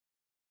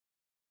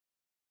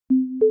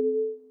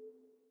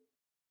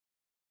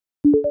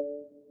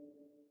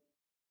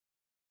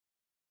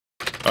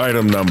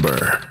Item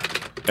Number: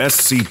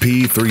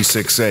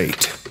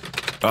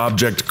 SCP-368.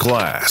 Object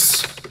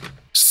Class: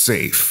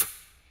 Safe.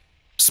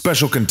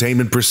 Special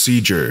Containment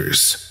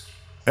Procedures: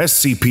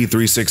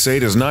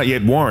 SCP-368 has not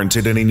yet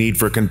warranted any need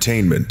for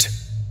containment.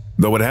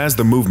 Though it has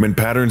the movement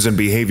patterns and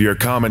behavior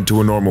common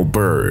to a normal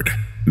bird,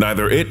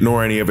 neither it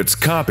nor any of its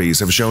copies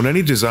have shown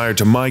any desire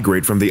to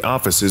migrate from the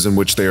offices in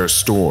which they are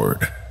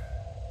stored.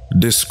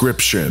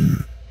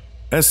 Description: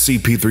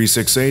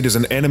 SCP-368 is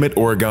an animate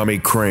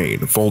origami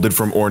crane folded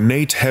from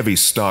ornate heavy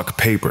stock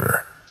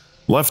paper.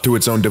 Left to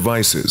its own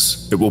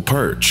devices, it will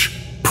perch,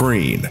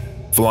 preen,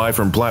 fly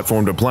from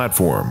platform to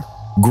platform,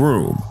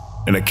 groom,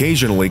 and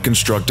occasionally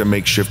construct a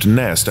makeshift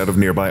nest out of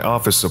nearby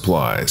office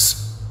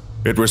supplies.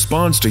 It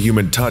responds to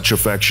human touch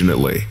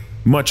affectionately,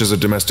 much as a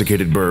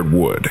domesticated bird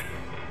would.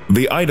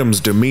 The item's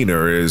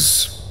demeanor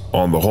is,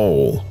 on the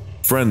whole,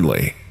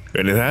 friendly,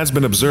 and it has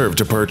been observed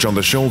to perch on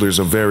the shoulders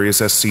of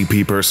various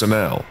SCP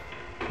personnel.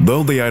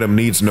 Though the item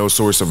needs no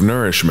source of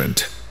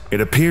nourishment, it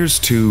appears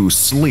to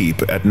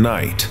sleep at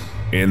night,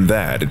 in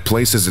that it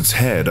places its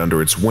head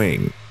under its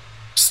wing.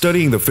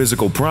 Studying the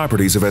physical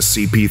properties of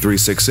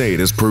SCP-368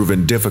 has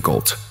proven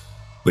difficult.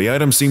 The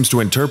item seems to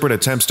interpret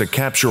attempts to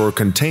capture or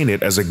contain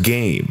it as a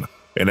game,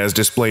 and has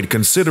displayed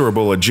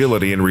considerable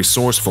agility and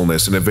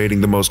resourcefulness in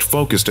evading the most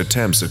focused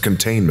attempts at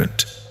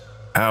containment.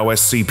 How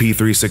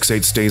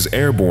SCP-368 stays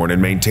airborne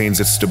and maintains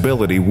its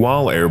stability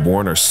while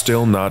airborne are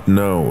still not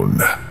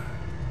known.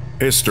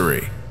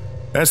 History: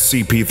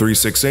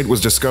 SCP-368 was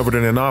discovered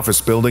in an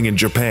office building in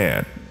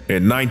Japan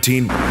in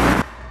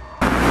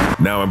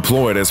now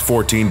employed as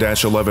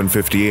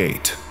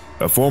 14-1158.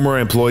 A former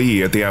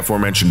employee at the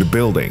aforementioned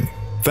building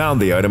found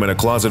the item in a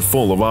closet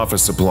full of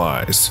office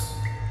supplies.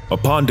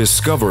 Upon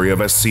discovery of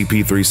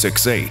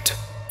SCP-368,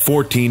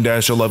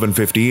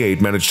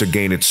 14-1158 managed to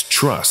gain its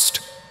trust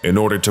in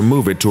order to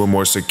move it to a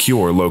more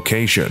secure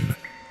location.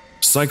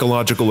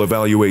 Psychological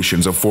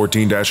evaluations of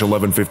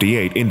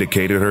 14-1158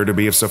 indicated her to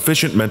be of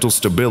sufficient mental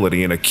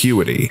stability and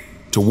acuity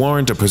to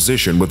warrant a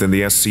position within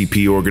the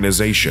SCP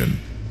Organization.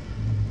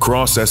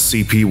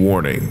 Cross-SCP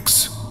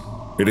Warnings: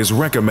 it is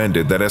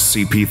recommended that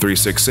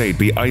SCP-368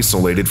 be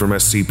isolated from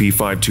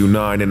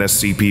SCP-529 and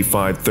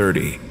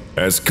SCP-530,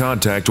 as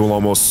contact will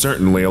almost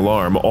certainly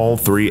alarm all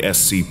three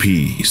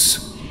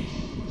SCPs.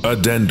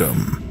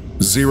 Addendum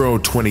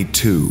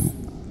 022.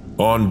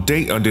 On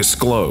date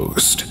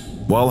undisclosed,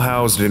 while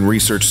housed in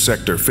Research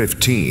Sector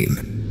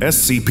 15,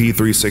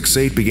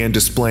 SCP-368 began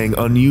displaying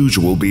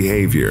unusual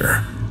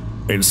behavior.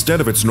 Instead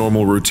of its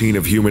normal routine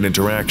of human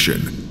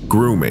interaction,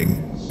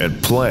 grooming,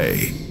 and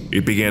play,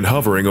 it began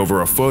hovering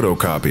over a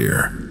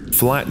photocopier,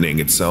 flattening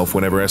itself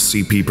whenever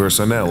SCP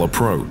personnel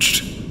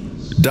approached.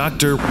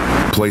 Dr.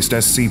 placed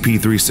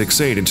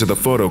SCP-368 into the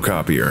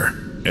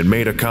photocopier and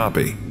made a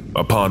copy,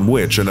 upon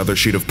which another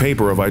sheet of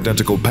paper of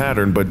identical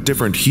pattern but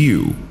different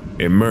hue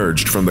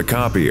emerged from the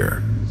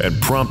copier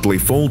and promptly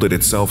folded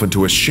itself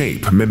into a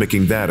shape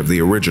mimicking that of the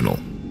original.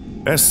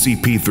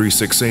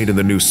 SCP-368 in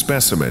the new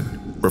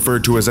specimen,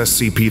 referred to as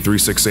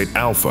SCP-368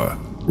 Alpha,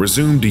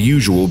 resumed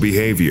usual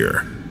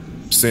behavior.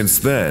 Since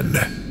then,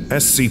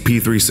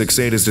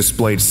 SCP-368 has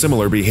displayed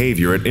similar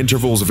behavior at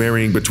intervals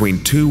varying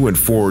between 2 and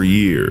 4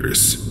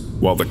 years,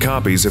 while the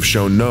copies have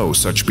shown no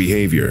such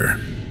behavior.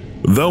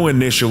 Though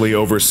initially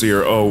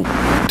Overseer O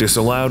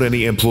disallowed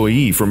any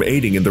employee from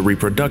aiding in the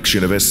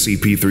reproduction of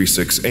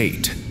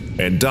SCP-368,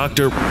 and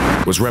Dr.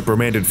 was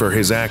reprimanded for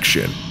his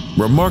action,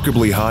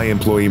 remarkably high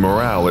employee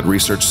morale at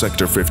Research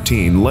Sector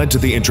 15 led to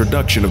the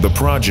introduction of the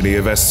progeny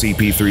of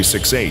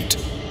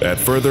SCP-368 at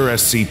further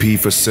SCP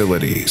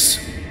facilities.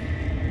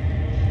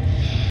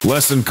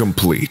 Lesson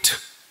complete.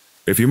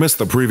 If you missed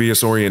the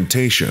previous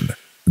orientation,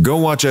 go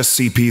watch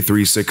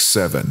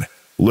SCP-367,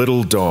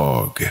 Little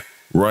Dog,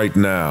 right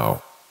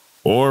now.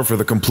 Or for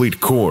the complete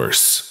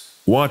course,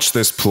 watch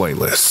this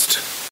playlist.